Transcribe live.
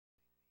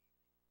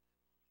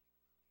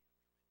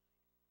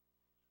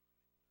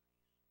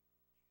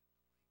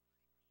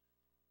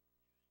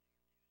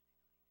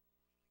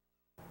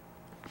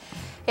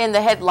In the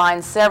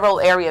headlines, several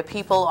area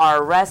people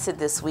are arrested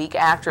this week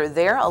after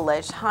their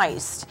alleged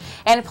heist.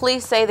 And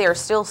police say they are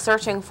still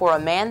searching for a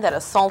man that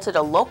assaulted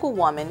a local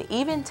woman,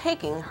 even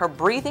taking her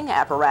breathing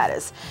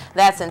apparatus.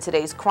 That's in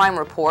today's crime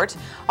report.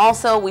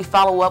 Also, we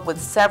follow up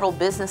with several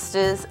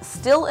businesses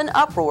still in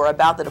uproar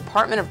about the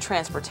Department of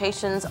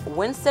Transportation's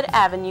Winstead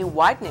Avenue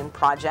widening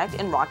project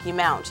in Rocky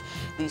Mount.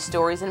 These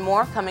stories and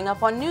more coming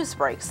up on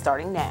NewsBreak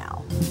starting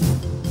now.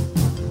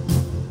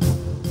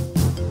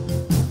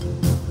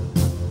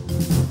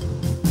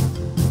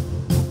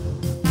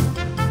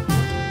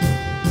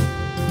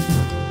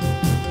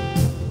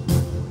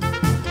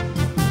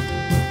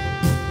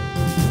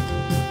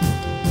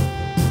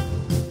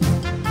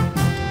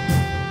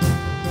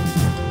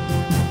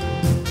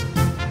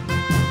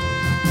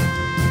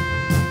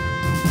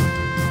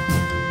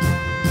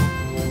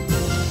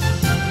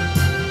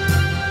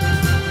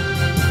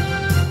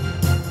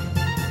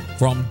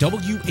 From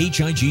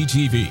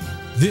WHIG-TV,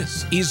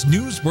 this is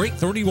NewsBreak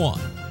 31.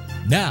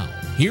 Now,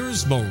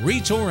 here's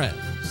Marie Torres.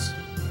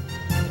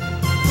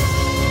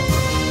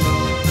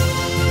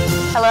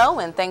 Hello,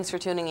 and thanks for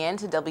tuning in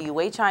to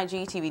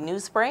WHIG-TV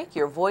NewsBreak,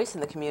 your voice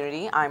in the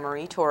community. I'm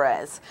Marie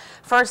Torres.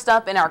 First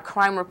up in our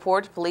crime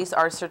report, police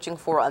are searching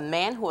for a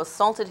man who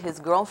assaulted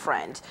his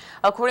girlfriend.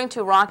 According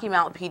to Rocky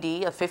Mount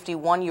PD, a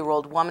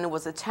 51-year-old woman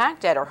was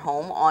attacked at her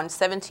home on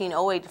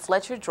 1708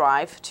 Fletcher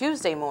Drive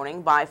Tuesday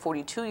morning by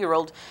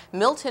 42-year-old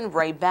Milton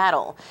Ray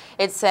Battle.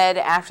 It said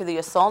after the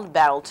assault,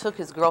 Battle took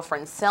his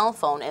girlfriend's cell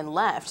phone and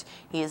left.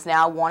 He is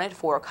now wanted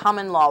for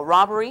common law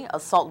robbery,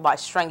 assault by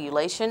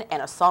strangulation,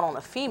 and assault on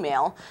a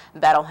female.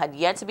 Battle had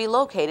yet to be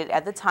located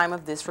at the time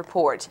of this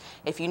report.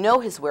 If you know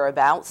his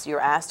whereabouts, you're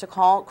asked to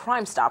call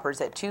Crime Stoppers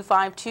at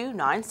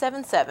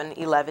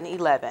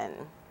 252-977-1111.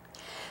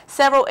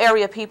 Several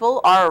area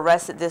people are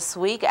arrested this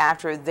week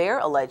after their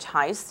alleged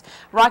heist.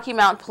 Rocky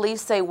Mount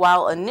police say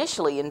while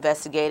initially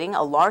investigating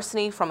a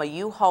larceny from a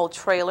U-Haul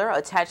trailer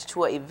attached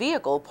to a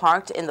vehicle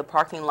parked in the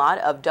parking lot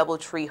of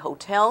Doubletree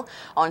Hotel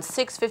on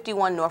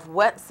 651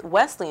 Northwest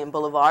Wesleyan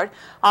Boulevard,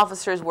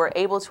 officers were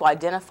able to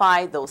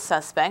identify those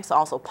suspects,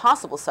 also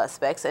possible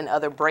suspects, in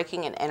other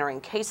breaking and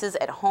entering cases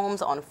at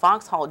homes on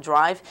Foxhall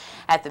Drive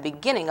at the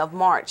beginning of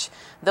March.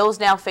 Those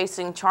now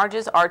facing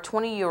charges are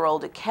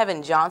 20-year-old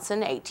Kevin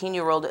Johnson,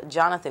 18-year-old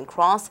Jonathan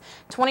Cross,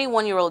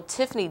 21-year-old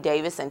Tiffany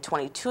Davis, and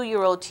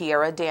 22-year-old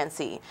Tiara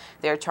Dancy.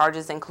 Their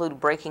charges include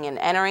breaking and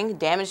entering,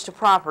 damage to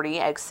property,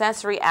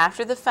 accessory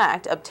after the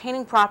fact,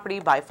 obtaining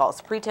property by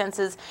false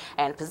pretenses,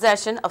 and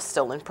possession of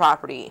stolen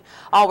property.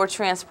 All were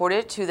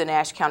transported to the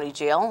Nash County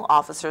Jail.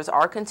 Officers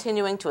are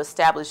continuing to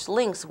establish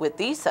links with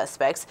these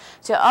suspects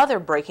to other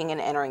breaking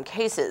and entering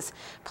cases.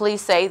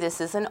 Police say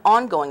this is an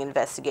ongoing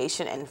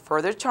investigation and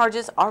further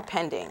charges are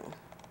pending.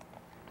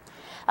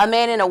 A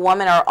man and a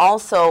woman are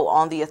also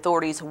on the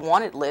authorities'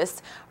 wanted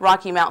list.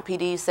 Rocky Mount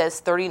PD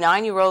says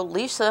 39-year-old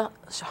Lisa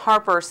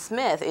Harper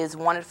Smith is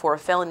wanted for a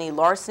felony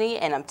larceny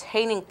and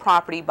obtaining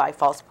property by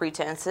false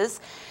pretenses.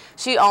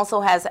 She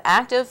also has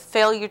active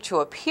failure to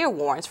appear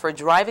warrants for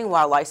driving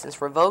while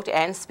license revoked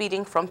and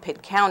speeding from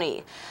Pitt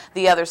County.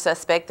 The other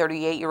suspect,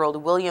 38-year-old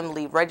William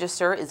Lee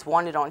Register, is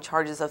wanted on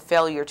charges of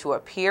failure to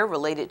appear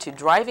related to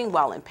driving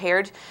while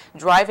impaired,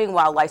 driving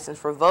while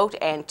license revoked,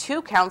 and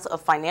 2 counts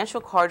of financial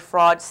card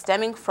fraud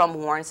stemming from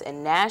warrants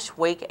in Nash,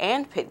 Wake,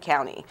 and Pitt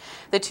County.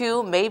 The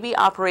two may be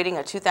operating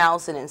a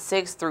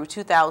 2006 through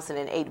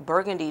 2008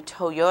 Burgundy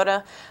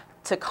Toyota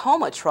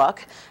Tacoma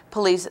truck.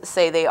 Police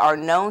say they are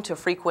known to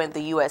frequent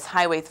the U.S.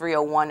 Highway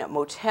 301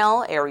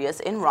 motel areas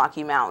in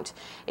Rocky Mount.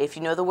 If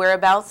you know the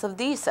whereabouts of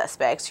these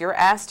suspects, you're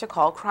asked to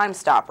call Crime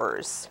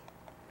Stoppers.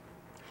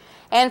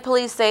 And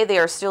police say they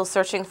are still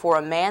searching for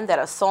a man that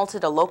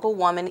assaulted a local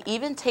woman,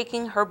 even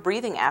taking her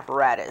breathing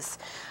apparatus.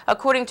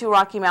 According to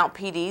Rocky Mount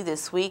PD,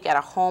 this week at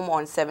a home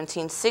on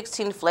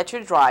 1716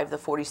 Fletcher Drive, the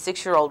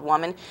 46-year-old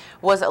woman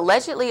was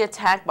allegedly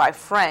attacked by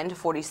friend,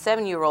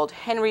 47-year-old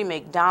Henry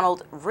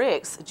McDonald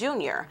Ricks,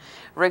 Jr.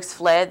 Ricks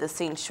fled the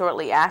scene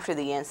shortly after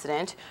the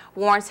incident.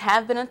 Warrants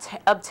have been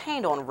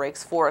obtained on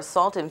Ricks for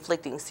assault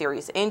inflicting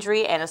serious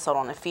injury and assault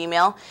on a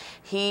female.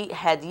 He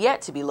had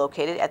yet to be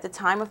located at the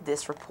time of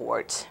this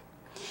report.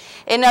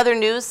 In other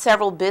news,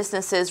 several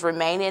businesses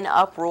remain in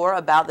uproar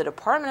about the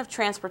Department of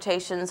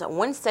Transportation's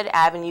Winstead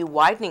Avenue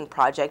widening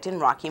project in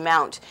Rocky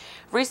Mount.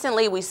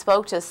 Recently, we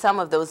spoke to some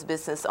of those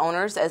business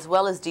owners as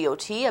well as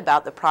DOT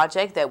about the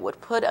project that would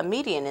put a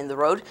median in the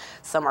road.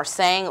 Some are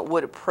saying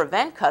would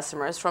prevent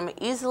customers from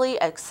easily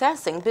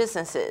accessing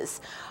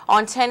businesses.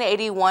 On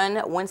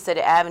 1081 Winstead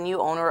Avenue,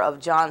 owner of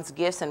John's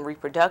Gifts and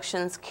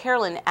Reproductions,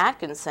 Carolyn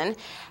Atkinson,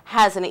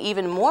 has an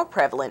even more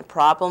prevalent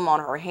problem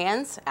on her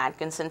hands.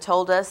 Atkinson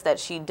told us that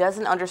she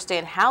doesn't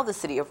understand how the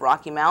city of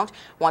Rocky Mount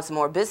wants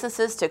more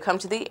businesses to come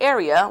to the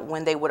area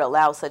when they would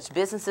allow such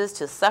businesses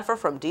to suffer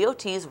from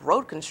DOT's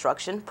road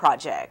construction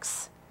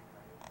projects.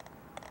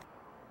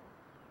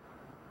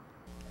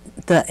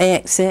 The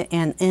exit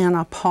and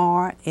inner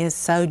part is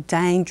so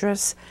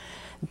dangerous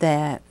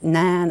that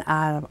 9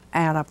 out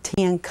of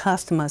 10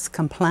 customers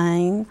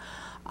complain.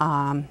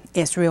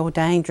 It's real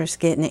dangerous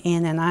getting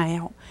in and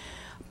out.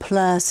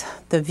 plus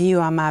the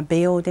view of my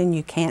building,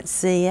 you can't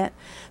see it.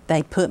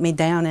 They put me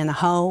down in a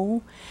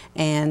hole,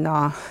 and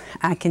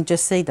I can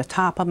just see the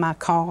top of my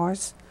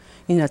cars,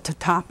 you know, the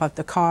top of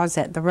the cars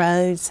at the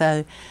road.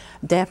 So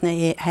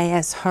definitely it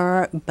has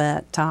hurt,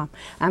 but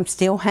I'm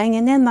still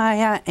hanging in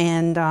there,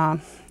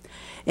 and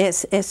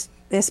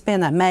it's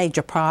been a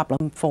major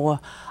problem for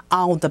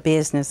all the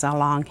business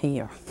along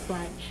here.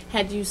 Right.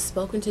 Had you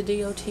spoken to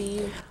DOT?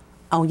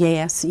 Oh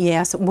yes,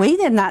 yes. We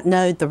did not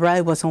know the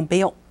road was going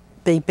to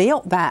be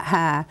built that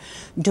high.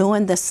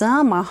 During the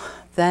summer,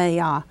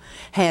 they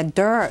had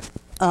dirt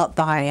up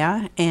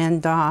there,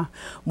 and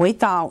we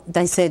thought,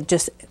 they said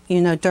just,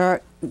 you know,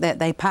 dirt that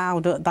they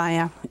piled up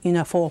there, you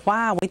know, for a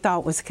while. We thought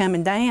it was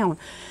coming down.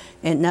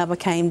 It never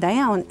came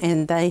down,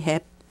 and they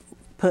had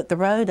put the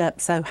road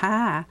up so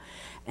high,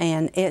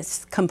 and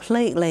it's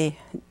completely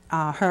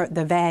hurt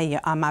the value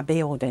of my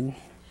building,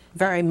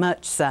 very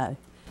much so.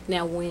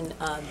 Now, when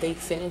they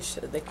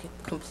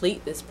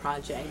complete this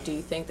project, do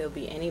you think there'll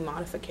be any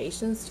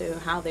modifications to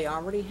how they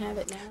already have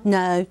it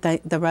now? No,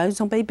 the road's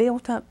gonna be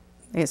built up.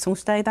 It's gonna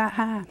stay that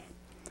high.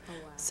 Oh,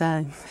 wow.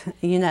 So,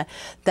 you know,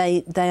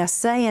 they are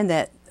saying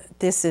that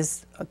this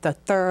is the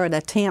third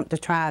attempt to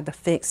try to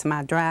fix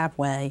my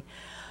driveway,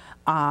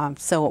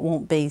 so it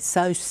won't be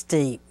so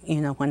steep.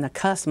 You know, when the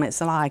customer,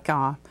 it's like,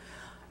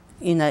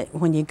 you know,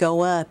 when you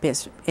go up,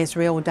 it's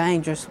real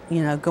dangerous,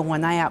 you know,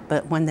 going out.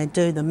 But when they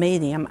do the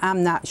medium,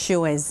 I'm not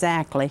sure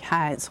exactly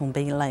how it's going to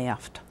be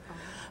left.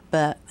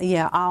 But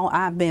yeah,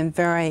 I've been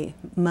very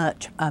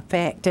much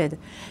affected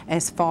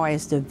as far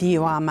as the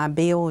view on my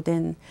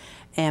building.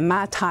 And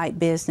my type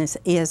business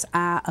is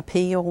eye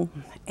appeal,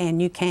 and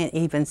you can't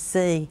even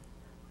see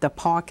the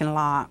parking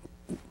lot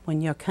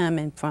when you're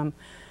coming from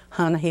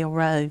Hunter Hill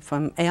Road,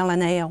 from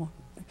L&L.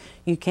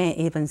 You can't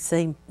even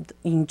see,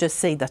 you can just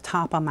see the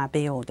top of my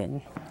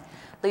building.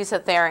 Lisa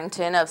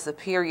Tharrington of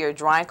Superior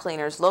Dry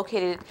Cleaners,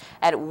 located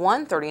at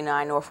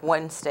 139 North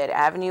Winstead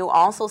Avenue,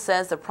 also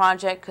says the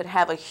project could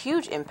have a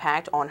huge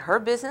impact on her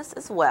business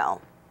as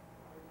well.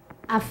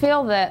 I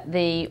feel that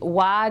the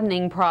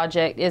widening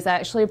project is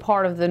actually a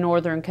part of the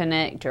Northern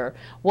Connector.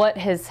 What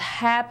is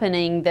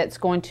happening that's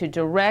going to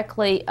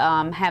directly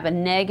have a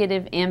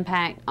negative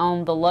impact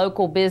on the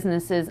local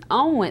businesses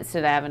on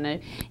Winstead Avenue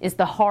is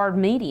the hard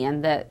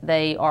median that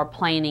they are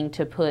planning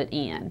to put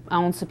in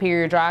on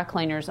Superior Dry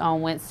Cleaners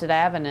on Winstead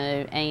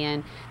Avenue,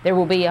 and there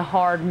will be a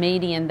hard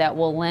median that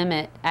will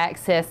limit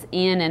access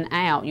in and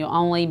out. You'll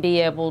only be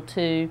able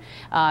to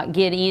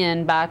get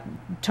in by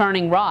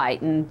turning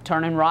right, and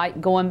turning right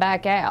going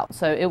back out.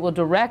 So it will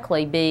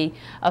directly be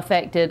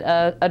affected.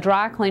 A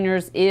dry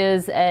cleaners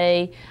is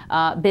a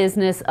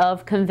business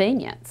of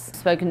convenience.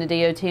 Spoken to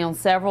DOT on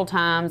several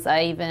times.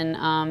 I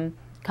even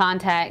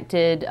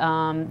contacted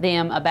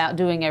them about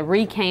doing a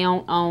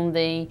recount on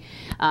the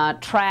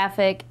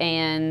traffic,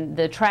 and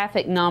the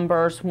traffic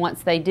numbers,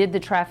 once they did the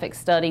traffic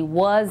study,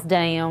 was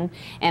down.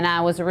 And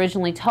I was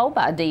originally told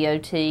by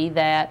DOT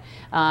that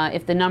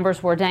if the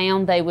numbers were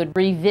down, they would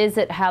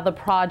revisit how the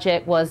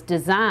project was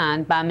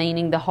designed by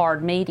meaning the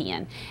hard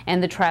median.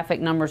 And the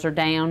traffic numbers are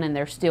down, and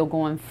they're still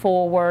going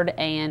forward.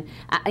 And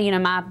you know,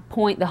 my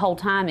point the whole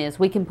time is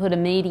we can put a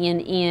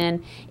median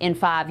in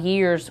 5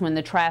 years when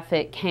the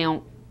traffic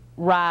count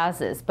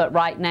rises, but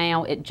right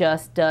now it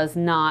just does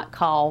not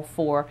call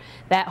for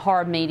that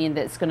hard median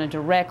that's going to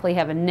directly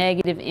have a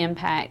negative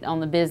impact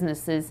on the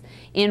businesses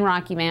in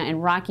Rocky Mount,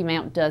 and Rocky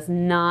Mount does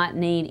not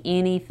need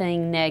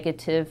anything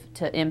negative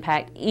to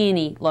impact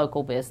any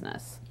local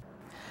business.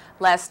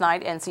 Last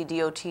night,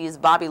 NCDOT's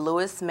Bobby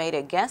Lewis made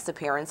a guest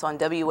appearance on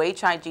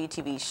WHIG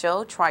TV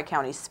show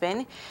Tri-County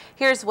Spin.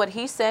 Here's what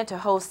he said to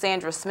host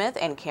Sandra Smith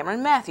and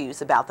Cameron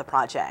Matthews about the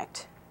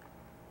project.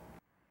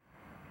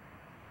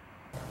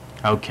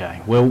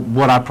 Okay, well,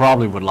 what I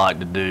probably would like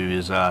to do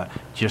is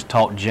just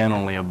talk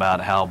generally about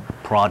how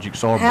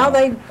projects are born. How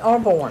they are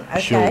born,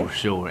 okay. Sure,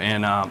 sure.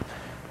 And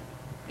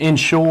in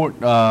short,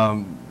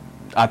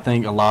 I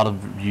think a lot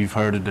of you've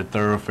heard of the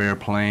thoroughfare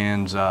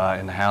plans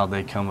and how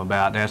they come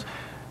about.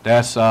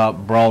 That's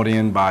brought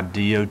in by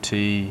DOT,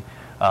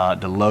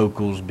 the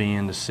locals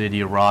being the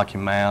city of Rocky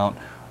Mount,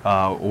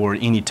 or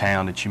any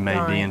town that you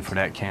may be in for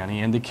that county,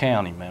 and the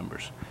county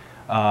members,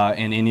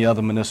 and any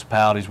other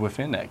municipalities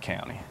within that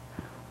county.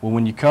 Well,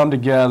 when you come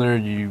together,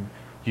 you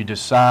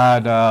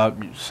decide,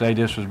 say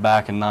this was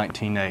back in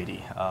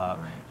 1980,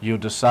 you'll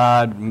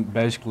decide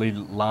basically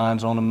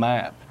lines on a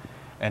map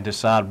and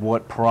decide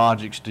what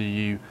projects do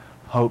you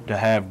hope to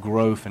have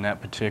growth in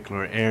that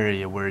particular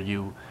area where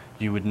you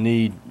would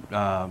need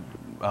a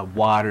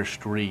wider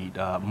street,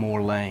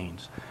 more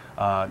lanes,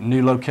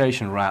 new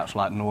location routes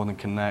like Northern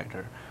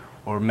Connector,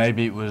 or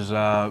maybe it was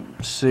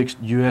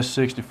US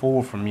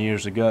 64 from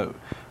years ago.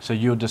 So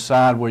you'll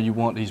decide where you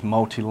want these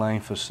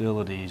multi-lane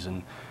facilities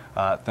and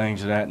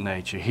things of that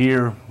nature.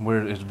 Here,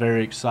 where it's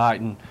very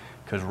exciting,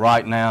 because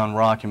right now in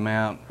Rocky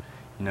Mount,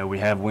 you know, we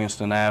have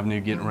Winston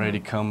Avenue getting ready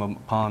to come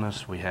upon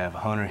us. We have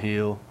Hunter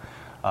Hill.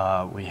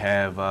 We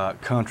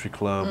have Country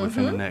Club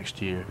within the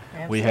next year.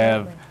 Absolutely. We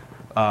have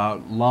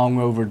long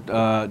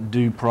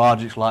overdue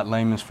projects like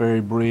Layman's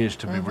Ferry Bridge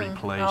to be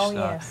replaced. Oh,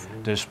 yes.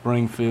 The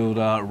Springfield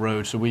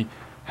Road. So we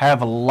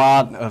have a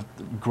lot of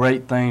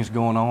great things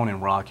going on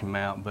in Rocky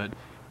Mount, but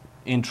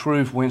in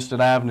truth, Winston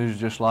Avenue is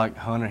just like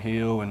Hunter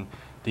Hill and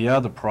the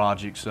other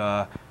projects.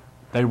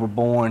 They were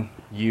born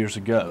years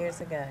ago.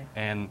 Years ago.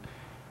 And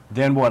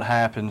then what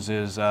happens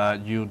is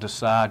you'll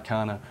decide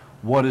kind of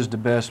what is the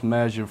best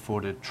measure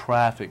for the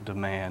traffic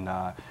demand,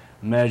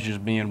 measures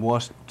being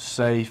what's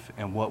safe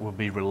and what will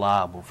be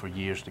reliable for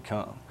years to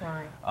come.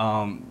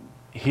 Right.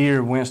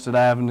 Here, Winston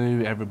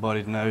Avenue,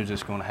 everybody knows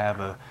it's going to have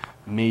a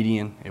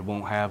median. It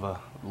won't have a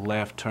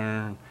left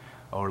turn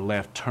or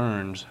left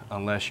turns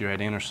unless you're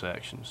at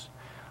intersections.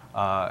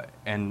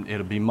 And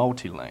it'll be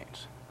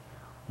multi-lanes.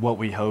 What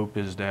we hope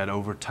is that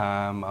over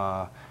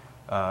time,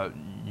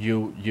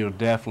 you'll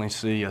definitely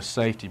see a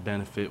safety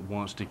benefit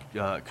once the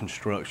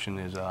construction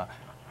is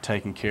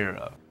taken care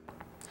of.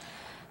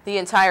 The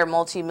entire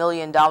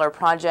multi-million-dollar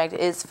project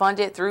is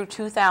funded through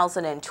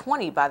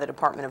 2020 by the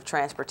Department of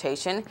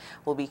Transportation.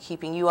 We'll be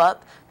keeping you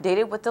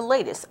updated with the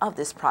latest of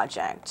this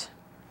project.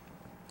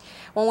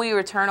 When we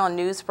return on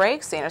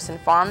Newsbreak, Sanderson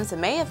Farms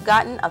may have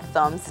gotten a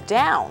thumbs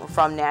down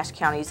from Nash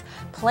County's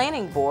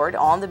Planning Board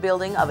on the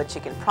building of a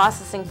chicken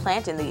processing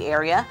plant in the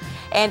area.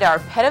 And our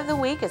Pet of the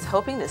Week is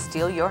hoping to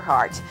steal your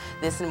heart.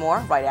 This and more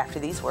right after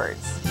these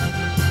words.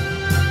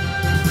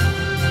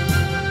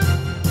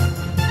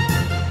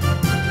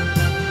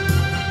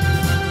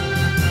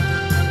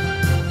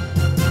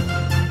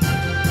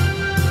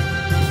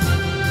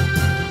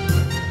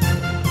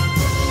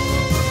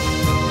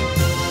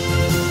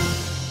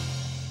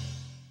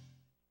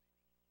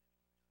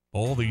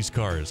 All these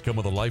cars come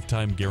with a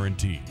lifetime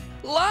guarantee.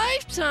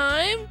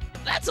 Lifetime?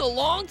 That's a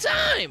long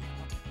time!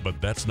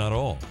 But that's not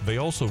all. They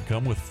also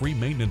come with free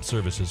maintenance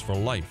services for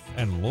life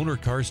and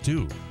loaner cars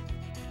too.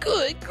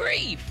 Good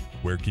grief!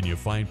 Where can you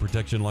find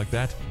protection like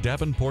that?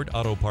 Davenport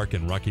Auto Park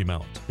in Rocky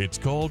Mount. It's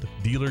called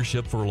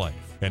Dealership for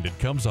Life, and it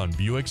comes on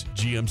Buicks,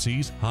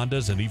 GMCs,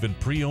 Hondas, and even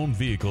pre-owned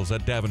vehicles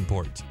at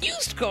Davenport.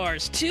 Used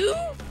cars too?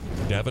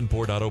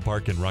 Davenport Auto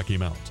Park in Rocky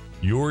Mount.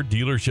 Your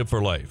dealership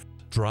for life.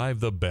 Drive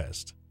the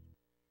best.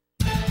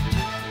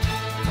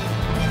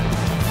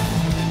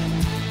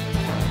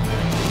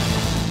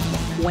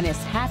 When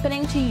it's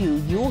happening to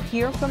you, you'll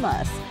hear from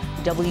us.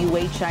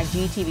 WHIG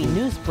TV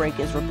Newsbreak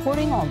is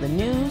reporting on the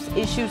news,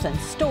 issues, and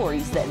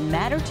stories that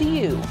matter to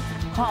you.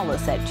 Call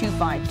us at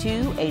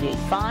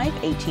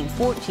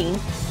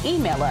 252-885-1814.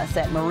 Email us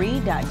at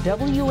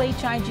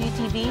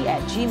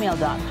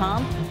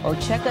marie.whigtv@gmail.com or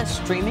check us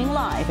streaming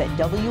live at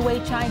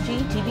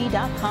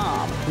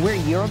whigtv.com. We're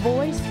your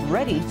voice,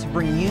 ready to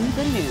bring you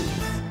the news.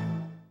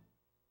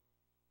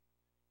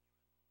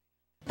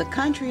 The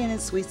Country Inn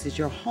 & Suites is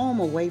your home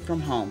away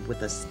from home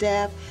with a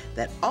staff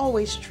that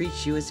always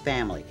treats you as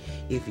family.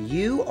 If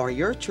you or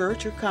your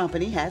church or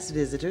company has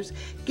visitors,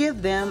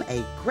 give them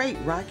a great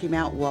Rocky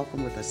Mount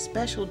welcome with a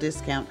special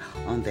discount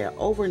on their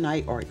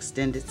overnight or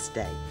extended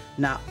stay.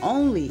 Not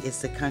only is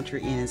the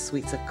Country Inn &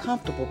 Suites a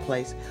comfortable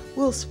place,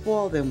 we'll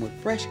spoil them with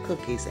fresh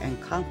cookies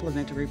and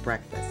complimentary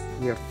breakfast.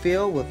 We are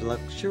filled with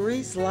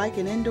luxuries like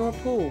an indoor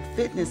pool,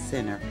 fitness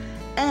center,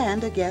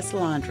 and a guest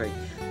laundry.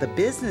 The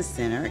Business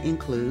Center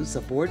includes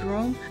a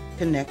boardroom,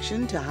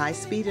 connection to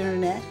high-speed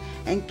internet,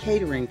 and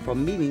catering for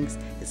meetings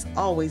is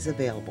always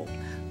available.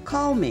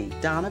 Call me,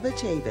 Donna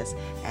Chavis,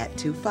 at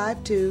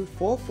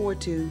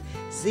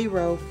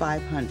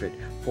 252-442-0500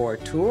 for a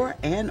tour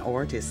and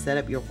or to set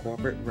up your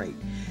corporate rate.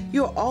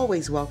 You're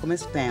always welcome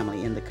as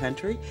family in the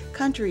Country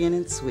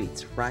Inn &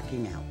 Suites, Rocky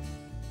Mount.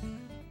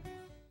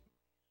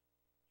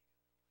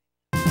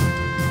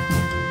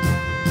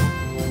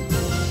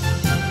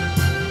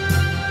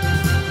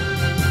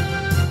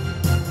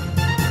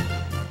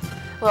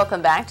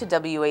 Welcome back to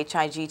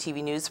WHIG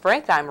TV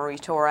Newsbreak. I'm Marie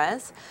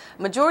Torres.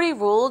 Majority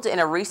ruled in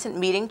a recent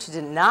meeting to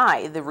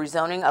deny the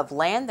rezoning of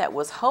land that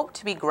was hoped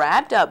to be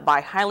grabbed up by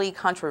highly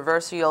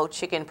controversial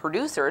chicken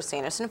producer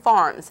Sanderson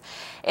Farms.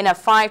 In a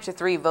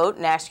 5-3 vote,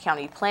 Nash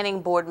County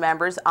Planning Board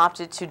members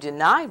opted to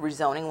deny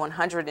rezoning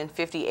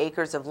 150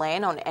 acres of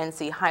land on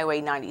NC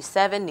Highway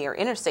 97 near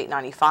Interstate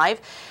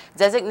 95,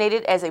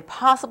 designated as a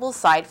possible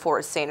site for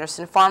a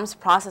Sanderson Farms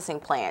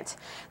processing plant.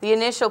 The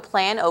initial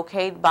plan,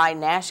 okayed by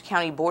Nash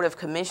County Board of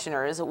Commissioners,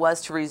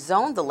 was to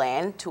rezone the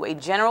land to a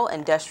general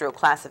industrial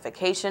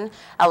classification,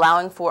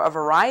 allowing for a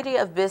variety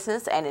of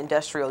business and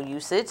industrial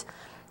usage.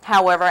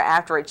 However,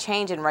 after a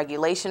change in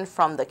regulation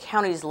from the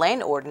county's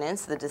land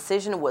ordinance, the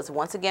decision was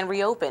once again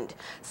reopened.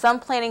 Some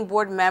planning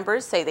board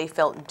members say they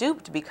felt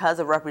duped because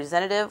a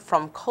representative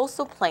from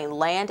Coastal Plain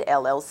Land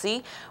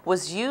LLC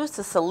was used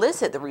to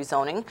solicit the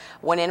rezoning,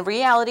 when in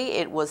reality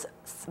it was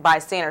by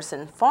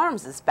Sanderson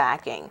Farms'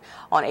 backing.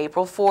 On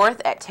April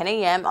 4th at 10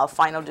 a.m., a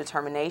final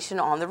determination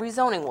on the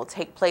rezoning will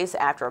take place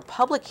after a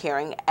public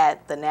hearing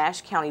at the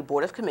Nash County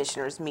Board of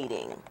Commissioners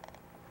meeting.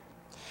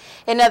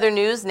 In other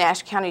news,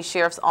 Nash County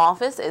Sheriff's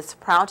Office is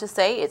proud to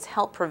say it's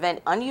helped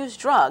prevent unused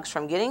drugs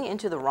from getting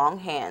into the wrong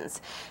hands.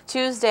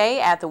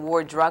 Tuesday at the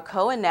Ward Drug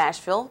Co. in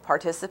Nashville,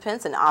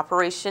 participants in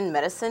Operation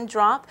Medicine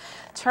Drop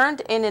turned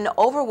in an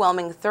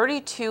overwhelming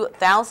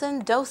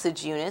 32,000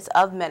 dosage units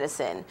of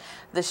medicine.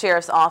 The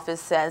Sheriff's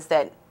Office says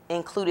that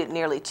included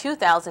nearly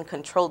 2,000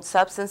 controlled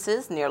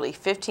substances, nearly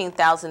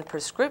 15,000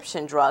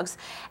 prescription drugs,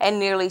 and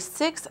nearly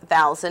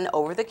 6,000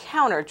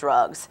 over-the-counter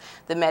drugs.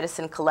 The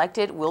medicine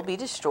collected will be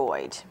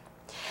destroyed.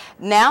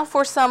 Now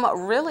for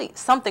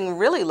something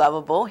really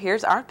lovable,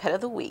 here's our Pet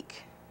of the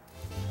Week.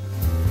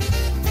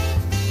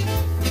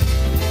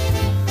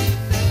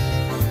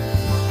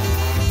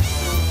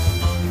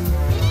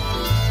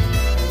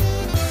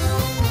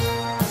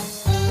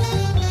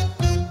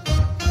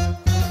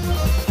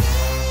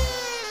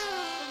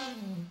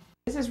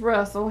 This is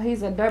Russell.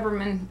 He's a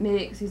Doberman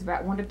mix. He's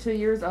about 1 to 2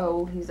 years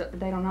old. He's up to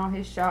date on all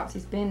his shots.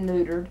 He's been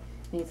neutered.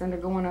 He's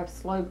undergoing a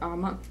slow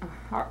monthly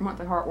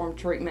heartworm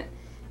treatment.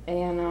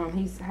 And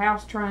he's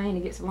house trained.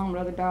 He gets along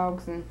with other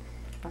dogs and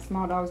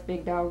small dogs,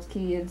 big dogs,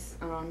 kids,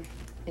 and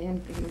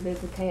he can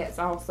visit with cats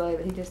also.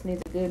 But he just needs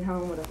a good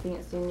home with a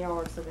fenced-in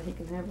yard so that he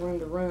can have room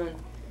to run.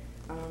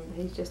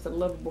 He's just a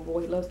lovable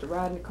boy. He loves to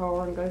ride in the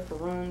car and go for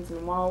runs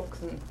and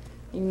walks and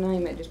you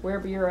name it. Just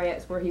wherever you're at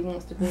is where he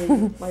wants to be.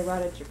 Lay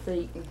right at your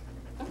feet and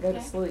go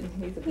to sleep.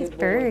 He's a good boy.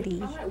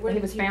 Birdie. He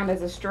was found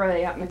as a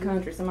stray out in the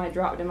country. Somebody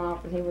dropped him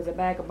off and he was a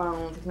bag of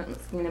bones. He's nothing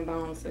but skin and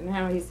bones. So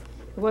now he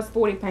was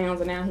 40 pounds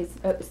and now he's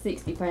up to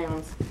 60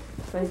 pounds.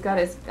 So he's got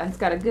a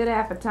good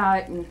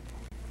appetite and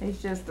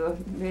he's just a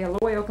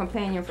loyal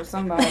companion for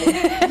somebody. He'll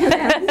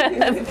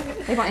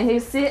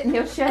sit and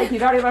he'll shake.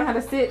 He's already learned how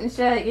to sit and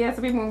shake. Yeah,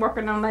 so we've been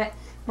working on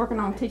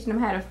teaching him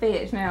how to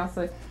fetch now.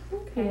 So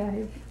yeah.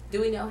 Do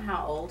we know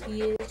how old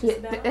he is?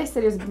 Yeah, they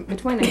said he's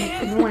between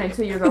 1 and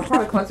 2 years old,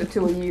 probably closer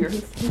to a year.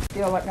 He's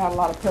still got a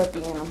lot of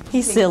puppy in him.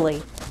 He's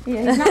silly.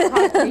 Yeah, he's not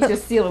hot, he's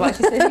just silly. Like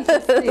she said, he's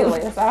just silly.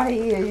 That's all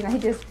he is. You know, he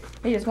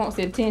just wants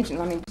the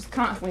attention. I mean, just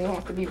constantly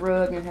wants to be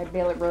rubbed and have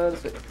belly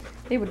rubs. But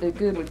he would do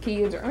good with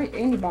kids or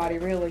anybody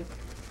really.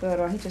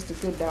 But he's just a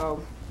good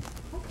dog.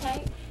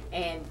 Okay,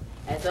 and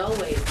as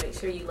always, make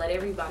sure you let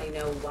everybody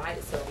know why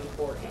it's so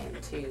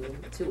important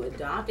to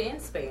adopt and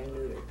spay and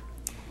neuter.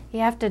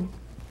 You have to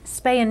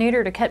spay and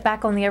neuter to cut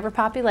back on the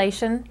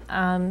overpopulation.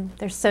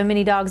 There's so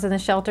many dogs in the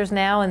shelters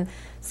now, and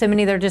so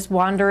many that are just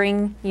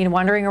wandering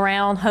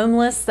around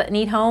homeless that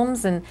need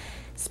homes, and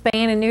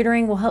spaying and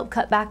neutering will help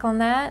cut back on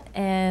that.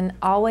 And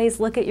always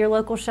look at your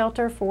local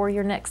shelter for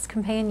your next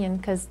companion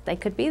because they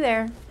could be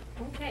there.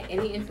 Okay,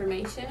 any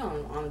information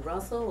on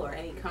Russell or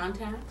any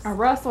contacts?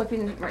 Russell, if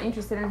you are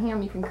interested in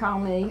him, you can call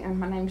me, and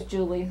my name's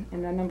Julie,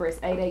 and the number is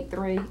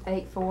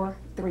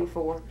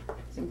 883-8434.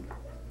 So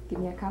give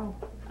me a call.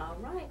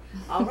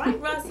 All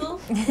right, Russell.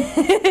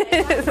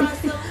 Bye,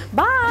 Russell.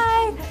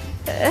 Bye.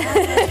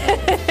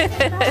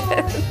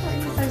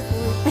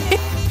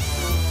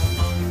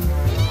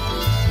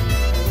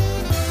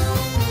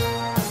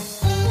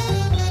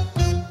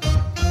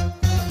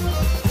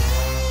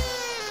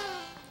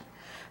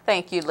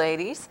 Thank you,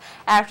 ladies.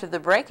 After the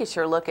break, it's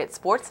your look at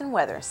sports and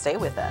weather. Stay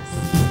with us.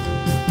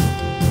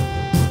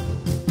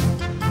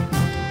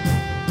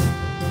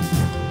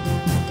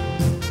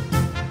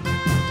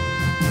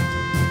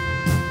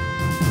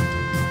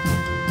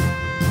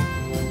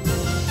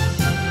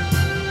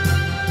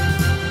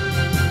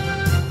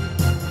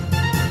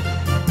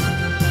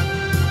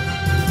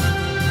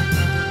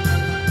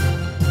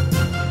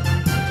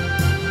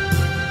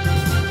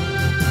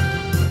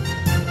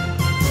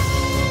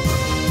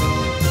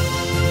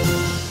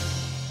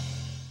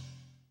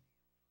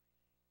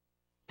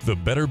 The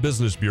Better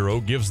Business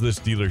Bureau gives this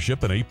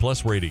dealership an A+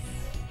 rating.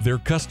 Their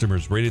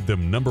customers rated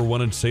them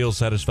 #1 in sales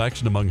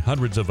satisfaction among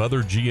hundreds of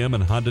other GM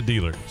and Honda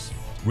dealers.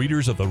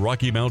 Readers of the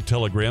Rocky Mount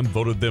Telegram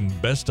voted them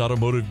best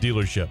automotive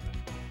dealership.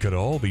 Could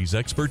all these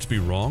experts be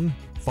wrong?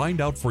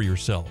 Find out for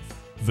yourself.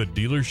 The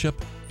dealership,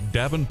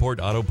 Davenport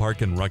Auto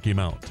Park in Rocky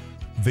Mount.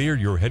 They are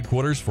your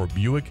headquarters for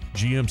Buick,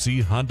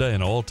 GMC, Honda,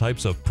 and all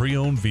types of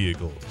pre-owned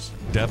vehicles.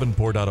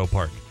 Davenport Auto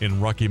Park in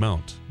Rocky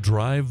Mount.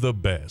 Drive the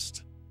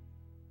best.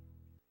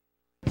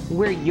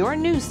 We're your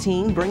news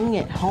team bringing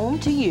it home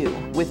to you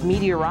with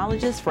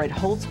meteorologist Fred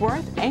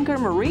Holdsworth, anchor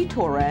Marie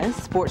Torres,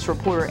 sports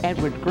reporter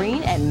Edward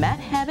Green, and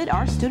Matt Habit,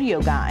 our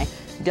studio guy.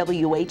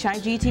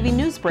 WHIG-TV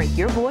Newsbreak,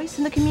 your voice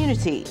in the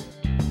community.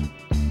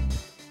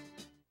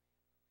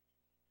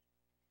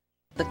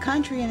 The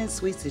Country Inn &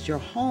 Suites is your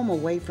home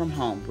away from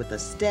home with a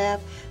staff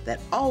that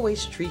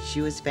always treats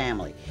you as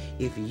family.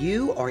 If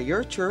you or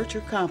your church or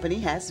company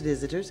has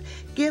visitors,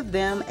 give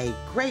them a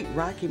great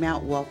Rocky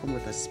Mount welcome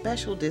with a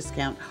special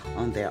discount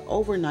on their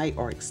overnight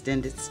or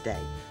extended stay.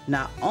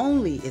 Not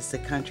only is the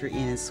Country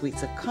Inn &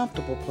 Suites a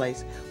comfortable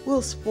place,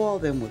 we'll spoil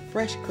them with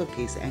fresh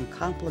cookies and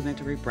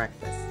complimentary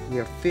breakfast. We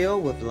are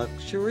filled with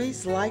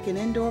luxuries like an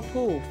indoor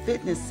pool,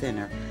 fitness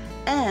center,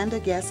 and a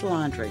guest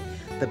laundry.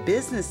 The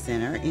Business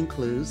Center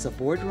includes a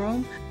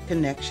boardroom,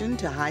 connection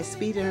to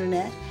high-speed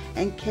internet,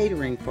 and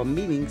catering for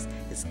meetings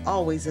is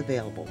always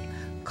available.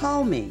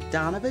 Call me,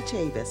 Donovan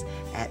Chavis,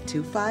 at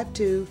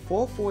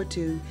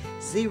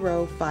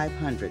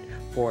 252-442-0500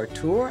 for a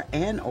tour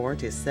and or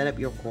to set up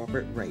your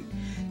corporate rate.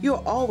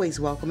 You're always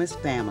welcome as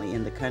family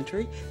in the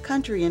country,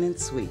 Country Inn and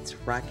Suites,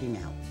 rocking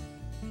out.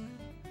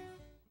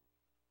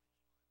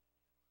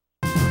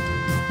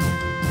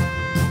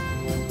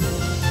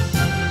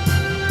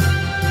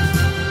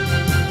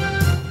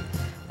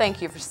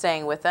 Thank you for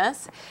staying with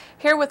us.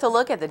 Here with a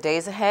look at the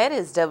days ahead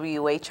is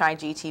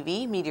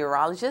WHIG-TV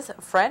meteorologist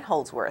Fred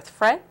Holdsworth.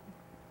 Fred?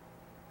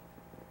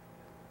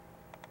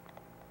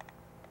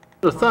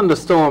 The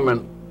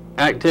thunderstorm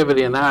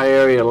activity in our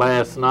area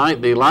last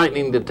night, the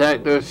lightning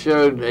detectors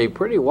showed a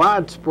pretty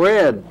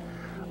widespread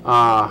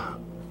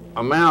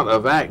amount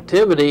of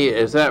activity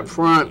as that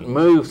front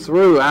moved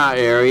through our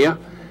area,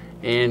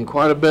 and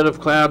quite a bit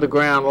of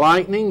cloud-to-ground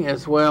lightning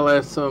as well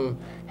as some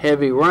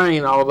heavy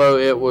rain. Although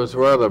it was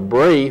rather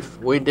brief,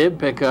 we did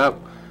pick up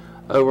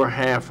over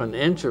 ½ an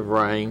inch of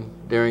rain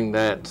during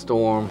that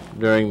storm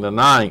during the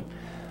night.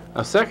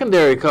 A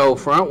secondary cold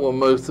front will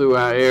move through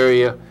our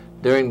area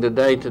during the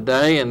day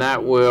today, and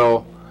that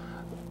will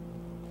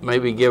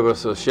maybe give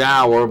us a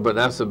shower, but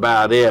that's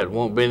about it.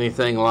 Won't be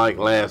anything like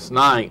last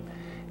night.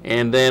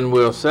 And then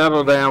we'll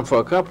settle down for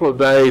a couple of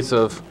days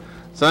of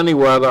sunny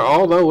weather,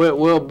 although it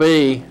will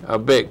be a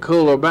bit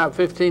cooler, about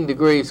 15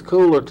 degrees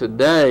cooler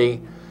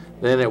today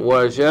than it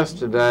was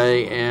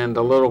yesterday, and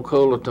a little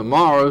cooler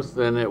tomorrow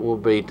than it will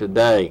be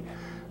today.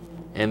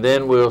 And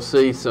then we'll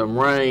see some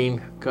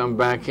rain come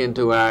back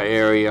into our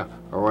area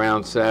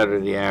around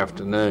Saturday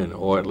afternoon,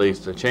 or at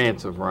least a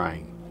chance of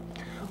rain.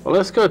 Well,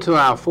 let's go to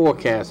our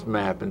forecast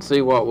map and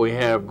see what we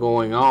have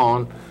going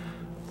on.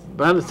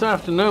 By this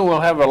afternoon,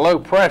 we'll have a low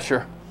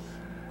pressure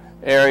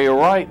area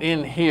right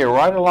in here,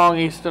 right along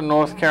eastern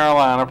North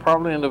Carolina,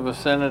 probably in the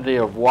vicinity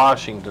of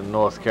Washington,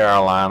 North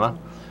Carolina,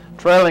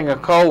 trailing a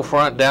cold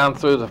front down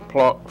through the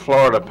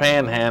Florida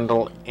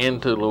Panhandle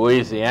into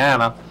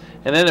Louisiana,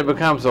 and then it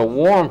becomes a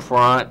warm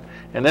front,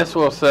 and this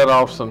will set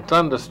off some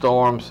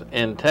thunderstorms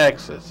in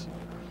Texas.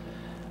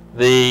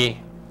 The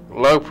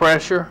low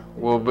pressure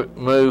will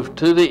move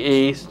to the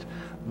east,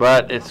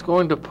 but it's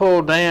going to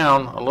pull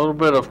down a little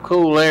bit of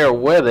cool air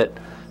with it.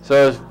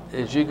 So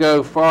as you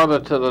go farther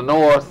to the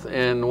north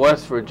in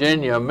West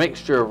Virginia, a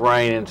mixture of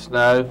rain and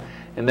snow,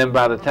 and then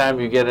by the time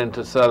you get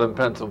into southern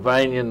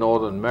Pennsylvania,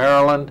 northern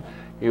Maryland,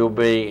 you'll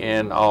be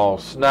in all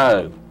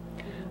snow.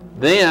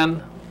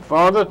 Then,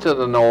 farther to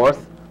the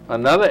north,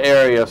 another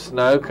area of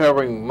snow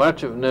covering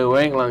much of New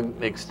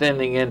England,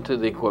 extending into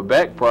the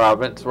Quebec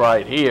province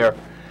right here.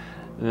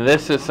 And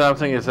this is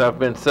something, as I've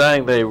been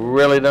saying, they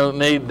really don't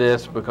need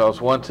this,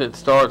 because once it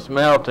starts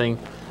melting,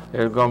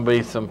 there's going to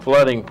be some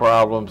flooding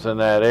problems in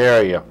that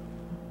area.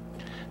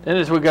 Then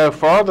as we go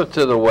farther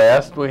to the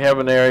west, we have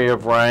an area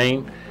of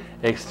rain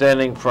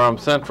extending from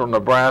central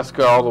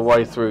Nebraska all the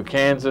way through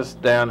Kansas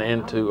down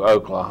into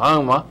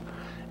Oklahoma.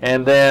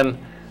 And then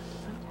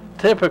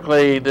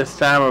typically this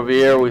time of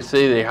year we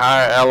see the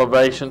higher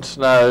elevation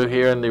snow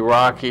here in the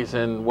Rockies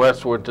and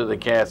westward to the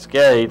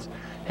Cascades.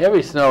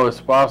 Heavy snow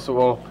is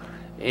possible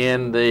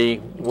in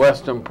the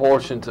western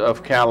portions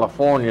of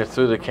California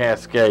through the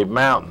Cascade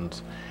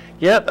Mountains.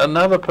 Yet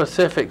another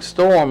Pacific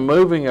storm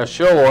moving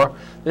ashore.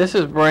 This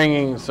is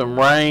bringing some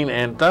rain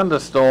and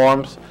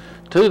thunderstorms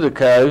to the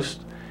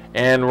coast,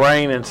 and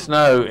rain and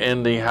snow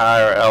in the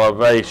higher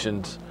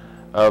elevations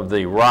of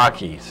the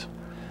Rockies.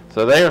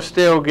 So they are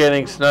still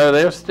getting snow.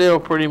 They're still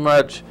pretty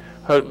much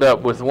hooked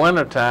up with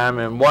wintertime,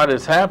 and what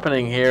is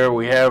happening here,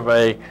 we have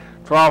a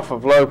trough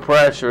of low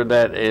pressure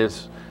that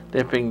is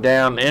dipping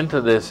down into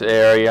this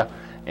area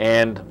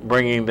and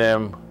bringing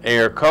them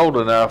air cold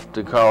enough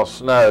to cause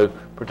snow,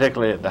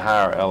 particularly at the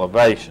higher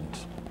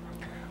elevations.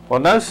 Well,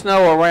 no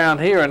snow around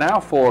here in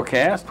our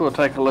forecast. We'll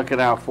take a look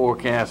at our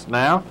forecast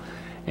now.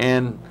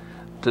 And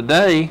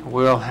today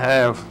we'll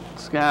have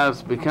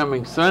skies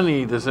becoming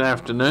sunny this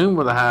afternoon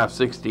with a high of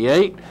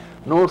 68.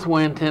 North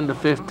wind 10 to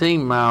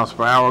 15 miles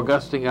per hour,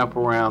 gusting up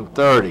around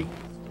 30.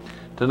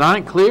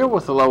 Tonight clear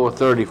with a low of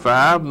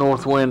 35,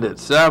 north wind at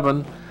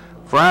 7.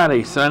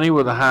 Friday sunny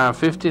with a high of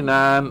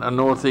 59, a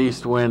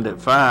northeast wind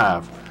at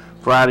 5.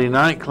 Friday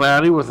night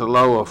cloudy with a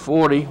low of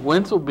 40.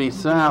 Winds will be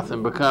south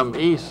and become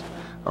east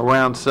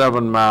around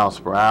 7 miles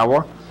per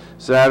hour.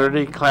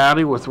 Saturday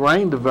cloudy with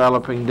rain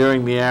developing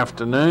during the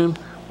afternoon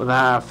with a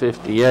high of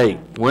 58.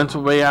 Winds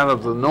will be out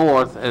of the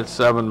north at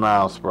 7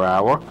 miles per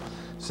hour.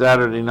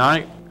 Saturday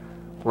night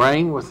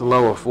rain with a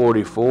low of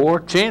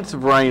 44. Chance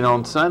of rain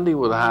on Sunday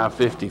with a high of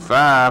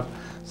 55.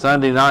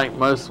 Sunday night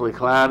mostly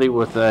cloudy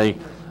with a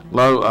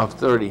low of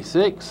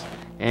 36,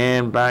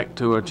 and back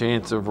to a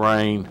chance of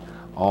rain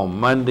on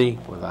Monday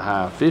with a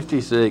high of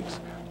 56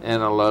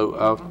 and a low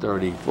of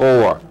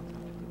 34.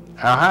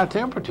 Our high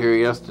temperature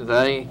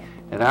yesterday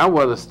at our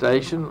weather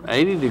station,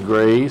 80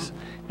 degrees,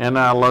 and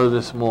our low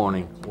this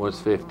morning was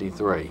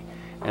 53.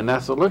 And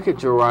that's a look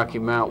at your Rocky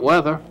Mount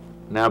weather.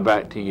 Now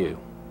back to you.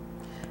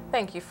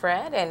 Thank you,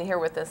 Fred. And here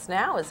with us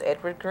now is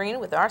Edward Green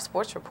with our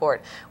sports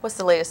report. What's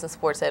the latest in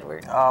sports,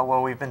 Edward?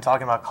 Well, we've been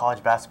talking about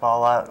college basketball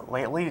a lot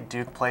lately.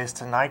 Duke plays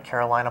tonight.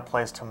 Carolina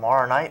plays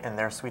tomorrow night in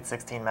their Sweet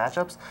 16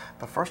 matchups.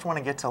 But first, I want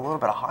to get to a little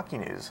bit of hockey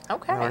news.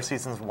 Okay. Our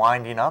season's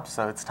winding up,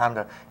 so it's time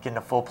to get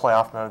into full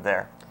playoff mode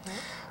there. Okay.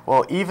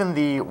 Well, even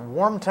the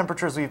warm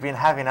temperatures we've been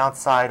having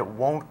outside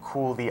won't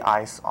cool the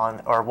ice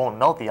won't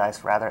melt the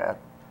ice rather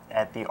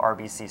at the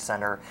RBC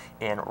Center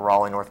in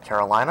Raleigh, North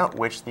Carolina,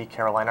 which the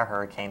Carolina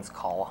Hurricanes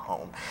call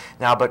home.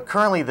 Now, but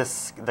currently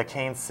the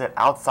Canes sit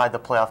outside the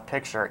playoff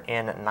picture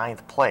in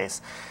 9th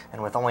place.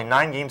 And with only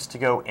 9 games to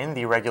go in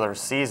the regular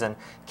season,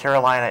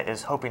 Carolina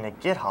is hoping to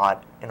get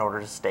hot in order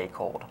to stay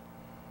cold.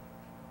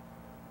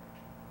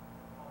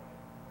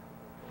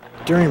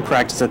 During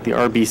practice at the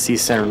RBC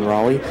Center in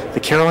Raleigh, the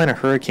Carolina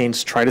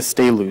Hurricanes try to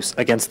stay loose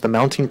against the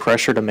mounting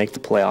pressure to make the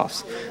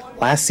playoffs.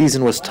 Last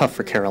season was tough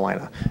for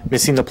Carolina,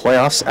 missing the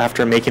playoffs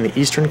after making the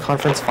Eastern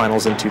Conference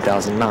Finals in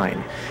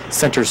 2009.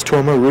 Centers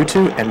Tuomo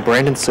Ruutu and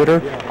Brandon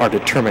Sutter are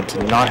determined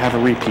to not have a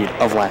repeat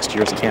of last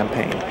year's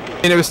campaign.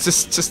 It was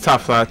just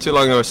tough. Too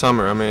long of a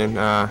summer. I mean,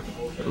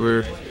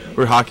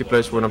 we're hockey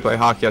players. We're gonna play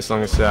hockey as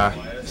long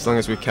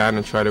as we can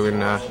and try to win.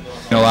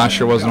 Last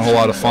year wasn't a whole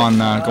lot of fun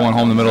going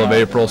home in the middle of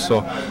April. So,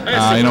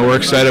 we're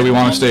excited. We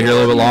want to stay here a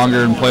little bit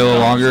longer and play a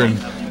little longer.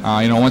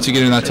 And once you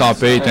get in that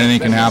top 8, anything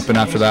can happen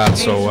after that.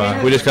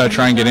 So we just got to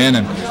try and get in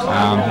and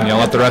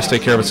let the rest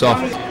take care of itself.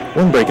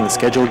 One break in the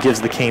schedule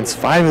gives the Canes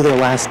 5 of their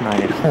last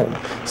 9 at home,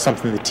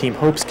 something the team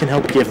hopes can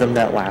help give them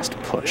that last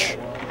push.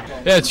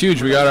 Yeah, it's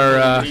huge. We got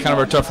our kind of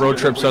our tough road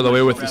trips out of the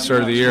way with the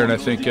start of the year, and I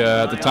think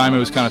at the time it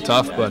was kind of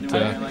tough, but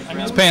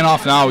it's paying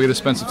off now. We get to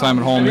spend some time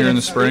at home here in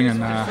the spring, and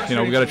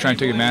we got to try and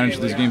take advantage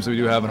of these games that we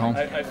do have at home.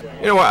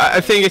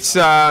 I think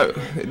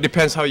it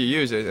depends how you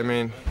use it. I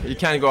mean, you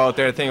can't go out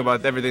there and think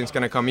about everything's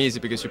going to come easy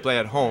because you play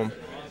at home.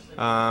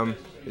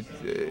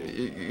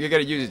 You got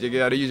to use it. You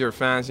got to use your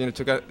fans. You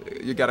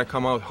got to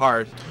come out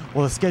hard.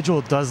 Well, the schedule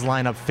does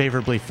line up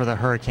favorably for the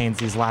Hurricanes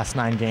these last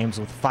 9 games,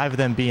 with 5 of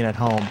them being at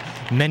home.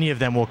 Many of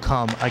them will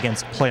come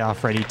against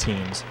playoff-ready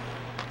teams.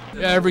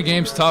 Yeah, every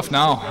game's tough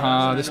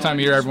now. This time of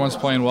year, everyone's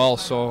playing well,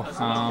 so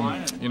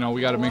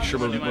we got to make sure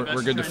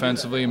we're good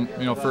defensively,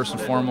 first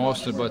and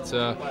foremost. But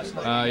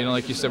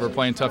like you said, we're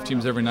playing tough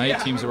teams every night,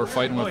 teams that we're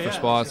fighting with for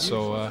spots.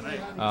 So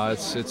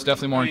it's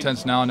definitely more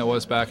intense now than it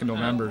was back in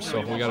November. So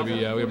we got to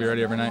be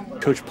ready every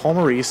night. Coach Paul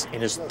Maurice,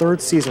 in his 3rd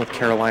season with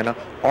Carolina,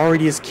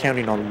 already is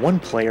counting on one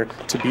player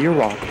to be a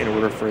rock in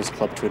order for his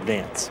club to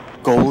advance: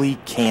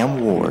 goalie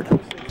Cam Ward.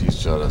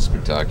 He's had a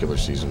spectacular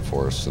season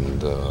for us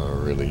and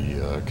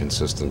really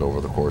consistent over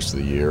the course of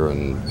the year,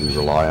 and we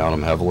rely on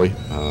him heavily,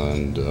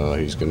 and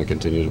he's going to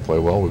continue to play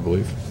well, we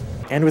believe.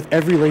 And with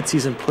every late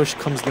season push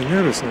comes the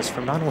nervousness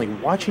from not only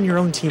watching your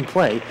own team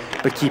play,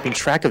 but keeping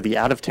track of the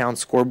out-of-town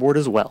scoreboard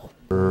as well.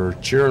 We're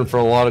cheering for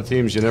a lot of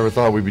teams you never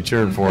thought we'd be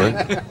cheering for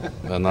it,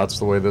 and that's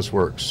the way this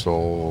works. So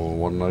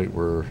one night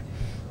we're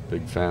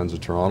big fans of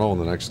Toronto,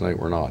 and the next night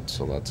we're not.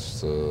 So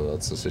that's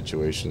the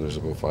situation. There's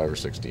about 5 or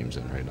 6 teams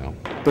in right now.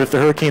 But if the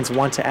Hurricanes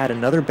want to add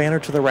another banner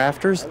to the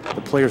rafters,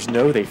 the players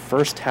know they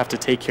first have to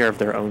take care of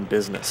their own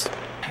business.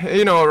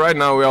 Right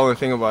now we only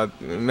think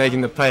about making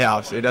the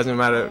playoffs. It doesn't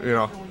matter,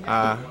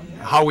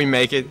 how we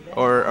make it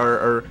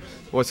or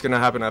what's going to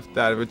happen after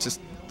that. We just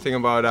think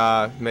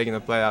about making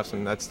the playoffs,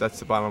 and that's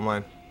the bottom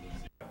line.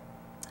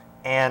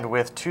 And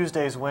with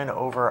Tuesday's win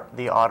over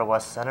the Ottawa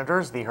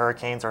Senators, the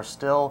Hurricanes are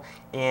still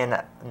in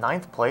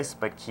 9th place,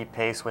 but keep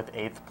pace with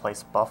 8th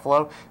place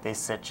Buffalo. They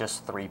sit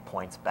just 3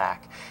 points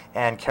back.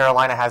 And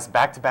Carolina has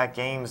back-to-back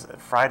games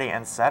Friday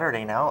and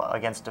Saturday now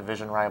against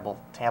division rival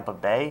Tampa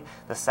Bay.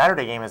 The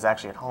Saturday game is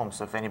actually at home,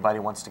 so if anybody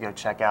wants to go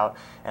check out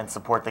and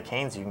support the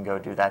Canes, you can go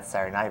do that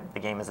Saturday night.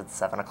 The game is at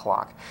 7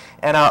 o'clock.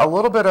 And a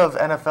little bit of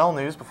NFL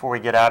news before we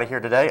get out of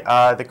here today.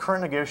 The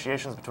current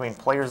negotiations between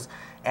players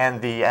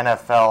and the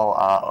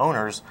NFL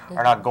owners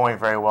are not going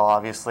very well.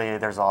 Obviously,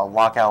 there's a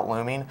lockout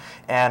looming,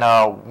 and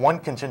one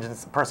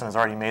person has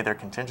already made their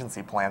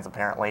contingency plans,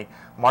 apparently.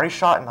 Marty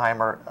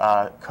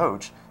Schottenheimer,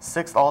 coach,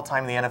 6th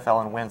all-time in the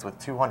NFL in wins with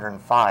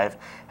 205,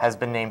 has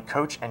been named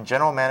coach and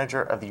general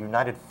manager of the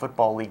United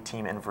Football League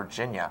team in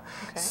Virginia.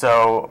 Okay.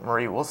 So,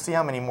 Marie, we'll see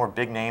how many more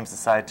big names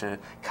decide to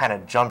kind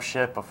of jump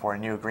ship before a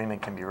new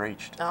agreement can be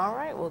reached. All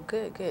right, well,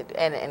 good.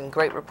 And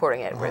great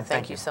reporting, Edward. Well,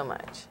 thank you so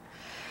much.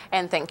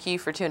 And thank you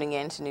for tuning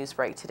in to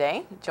NewsBreak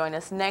today. Join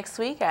us next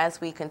week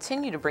as we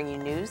continue to bring you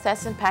news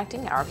that's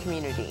impacting our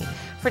community.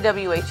 For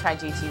WHIG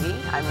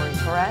TV, I'm Marie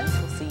Torres.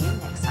 We'll see you